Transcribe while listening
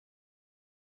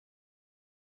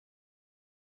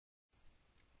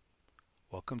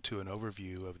Welcome to an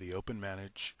overview of the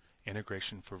OpenManage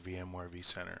integration for VMware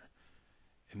vCenter.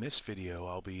 In this video,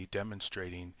 I'll be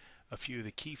demonstrating a few of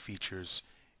the key features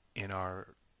in our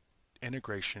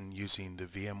integration using the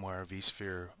VMware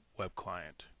vSphere web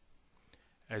client.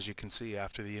 As you can see,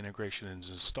 after the integration is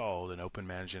installed, an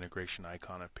OpenManage integration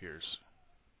icon appears.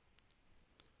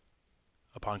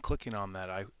 Upon clicking on that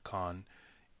icon,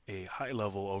 a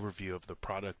high-level overview of the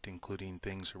product, including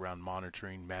things around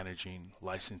monitoring, managing,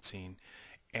 licensing,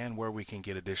 and where we can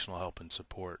get additional help and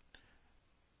support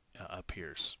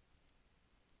appears.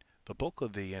 The bulk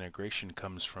of the integration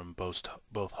comes from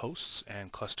both hosts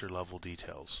and cluster level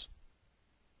details.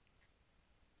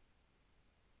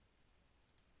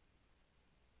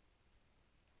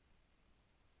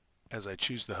 As I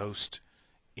choose the host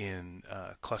in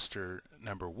cluster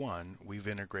number 1, we've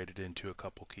integrated into a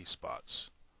couple key spots.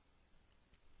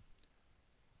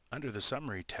 Under the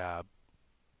Summary tab,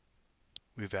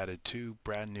 we've added two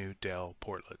brand new Dell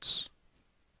portlets.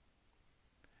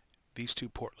 These two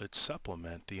portlets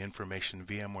supplement the information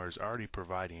VMware is already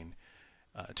providing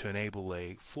to enable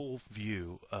a full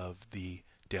view of the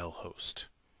Dell host.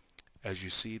 As you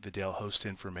see, the Dell host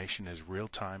information is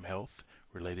real-time health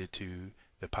related to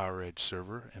the PowerEdge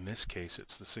server. In this case,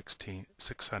 it's the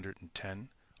 610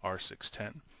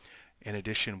 R610. In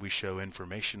addition, we show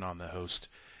information on the host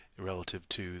relative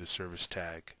to the service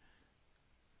tag,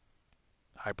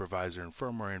 hypervisor and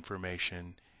firmware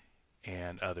information,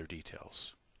 and other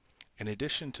details. In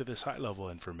addition to this high-level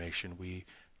information, we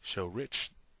show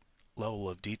rich level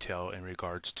of detail in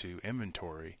regards to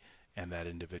inventory and that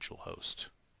individual host.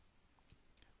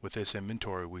 With this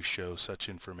inventory, we show such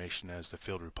information as the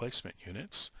field replacement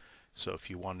units. So if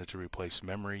you wanted to replace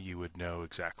memory, you would know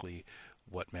exactly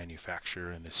what manufacturer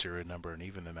and the serial number and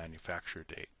even the manufacturer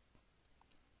date.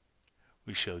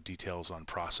 We show details on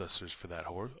processors for that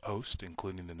host,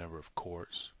 including the number of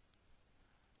cores,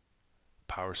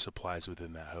 power supplies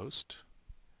within that host,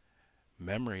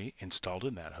 memory installed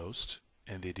in that host,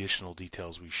 and the additional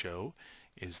details we show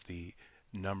is the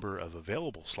number of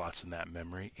available slots in that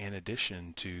memory in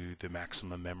addition to the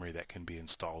maximum memory that can be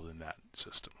installed in that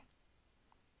system.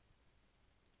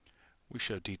 We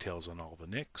show details on all the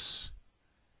NICs,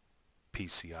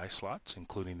 PCI slots,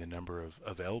 including the number of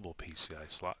available PCI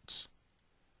slots,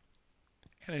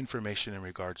 and information in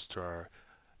regards to our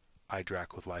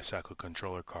iDRAC with Lifecycle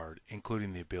Controller card,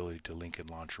 including the ability to link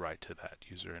and launch right to that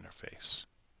user interface.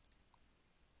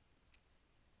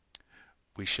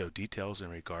 We show details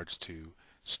in regards to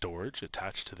storage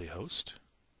attached to the host,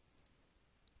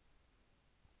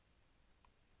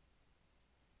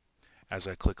 as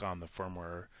I click on the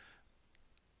firmware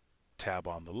tab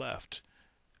on the left,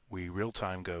 we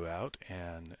real-time go out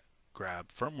and grab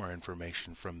firmware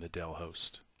information from the Dell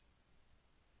host.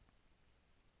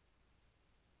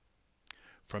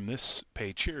 From this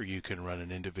page here, you can run an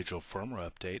individual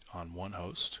firmware update on one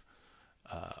host,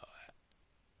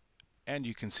 and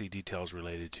you can see details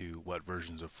related to what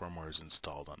versions of firmware is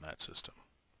installed on that system.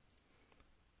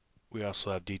 We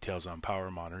also have details on power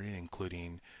monitoring,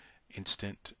 including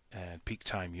instant and peak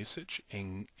time usage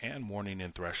and warning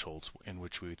and thresholds in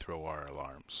which we throw our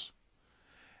alarms.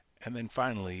 And then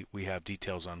finally, we have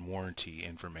details on warranty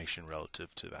information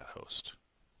relative to that host.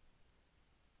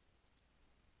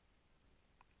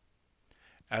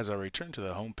 As I return to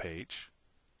the home page,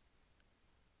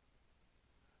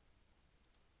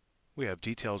 we have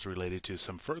details related to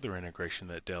some further integration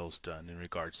that Dell's done in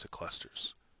regards to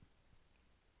clusters.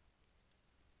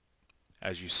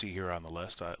 As you see here on the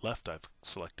left, I've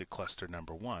selected cluster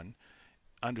number 1.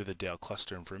 Under the Dell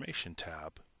Cluster Information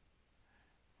tab,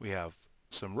 we have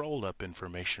some rolled up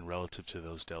information relative to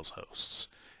those Dell's hosts.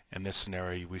 In this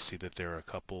scenario, we see that there are a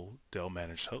couple Dell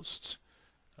managed hosts,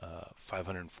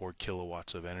 504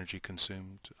 kilowatts of energy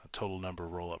consumed, a total number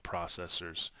of roll-up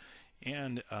processors,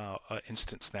 and an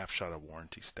instant snapshot of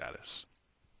warranty status.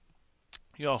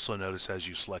 You also notice as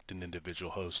you select an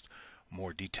individual host,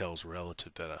 more details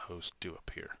relative to that host do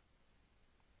appear.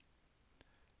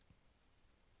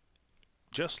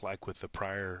 Just like with the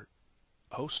prior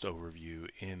host overview,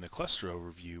 in the cluster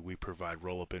overview we provide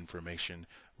roll-up information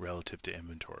relative to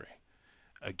inventory.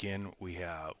 Again,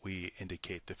 we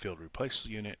indicate the field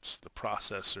replacement units, the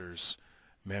processors,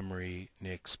 memory,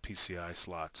 NICs, PCI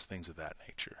slots, things of that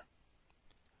nature.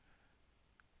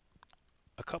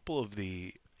 A couple of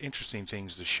the interesting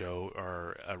things to show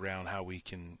are around how we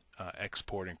can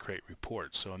export and create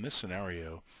reports. So in this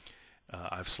scenario,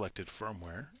 I've selected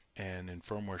firmware, and in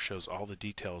firmware shows all the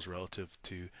details relative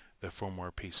to the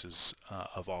firmware pieces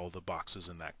of all the boxes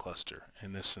in that cluster.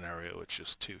 In this scenario, it's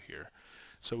just 2 here.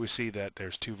 So we see that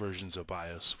there's 2 versions of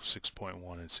BIOS, 6.1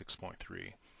 and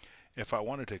 6.3. If I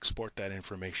wanted to export that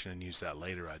information and use that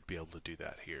later, I'd be able to do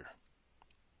that here.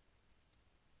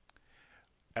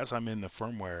 As I'm in the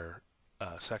firmware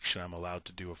section, I'm allowed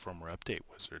to do a firmware update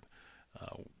wizard.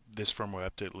 This firmware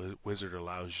update wizard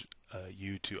allows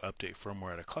you to update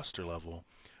firmware at a cluster level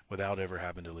without ever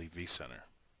having to leave vCenter.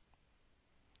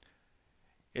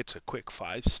 It's a quick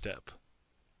 5-step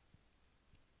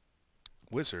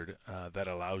wizard that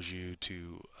allows you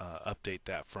to update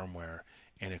that firmware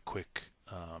in a quick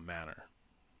manner.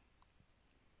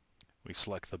 We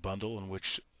select the bundle in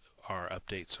which our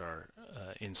updates are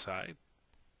inside.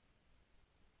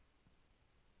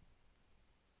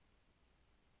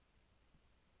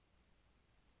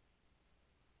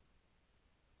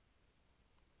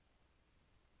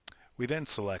 We then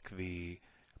select the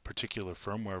particular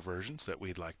firmware versions that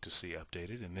we'd like to see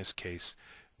updated. In this case,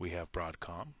 we have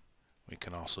Broadcom. We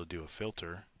can also do a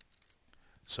filter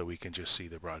so we can just see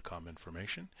the Broadcom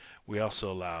information. We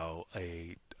also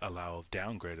allow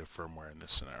downgrade of firmware in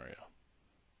this scenario.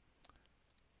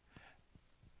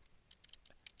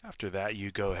 After that,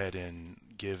 you go ahead and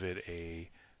give it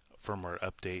a firmware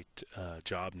update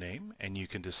job name, and you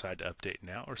can decide to update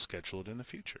now or schedule it in the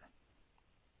future.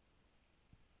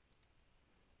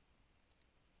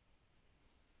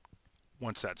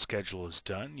 Once that schedule is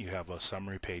done, you have a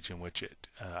summary page in which it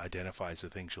identifies the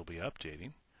things you'll be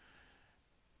updating.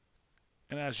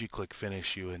 And as you click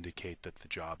Finish, you indicate that the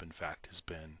job, in fact, has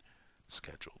been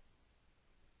scheduled.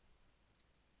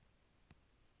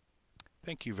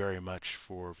 Thank you very much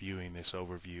for viewing this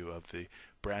overview of the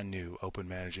brand new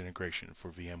OpenManage integration for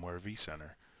VMware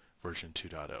vCenter version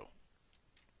 2.0.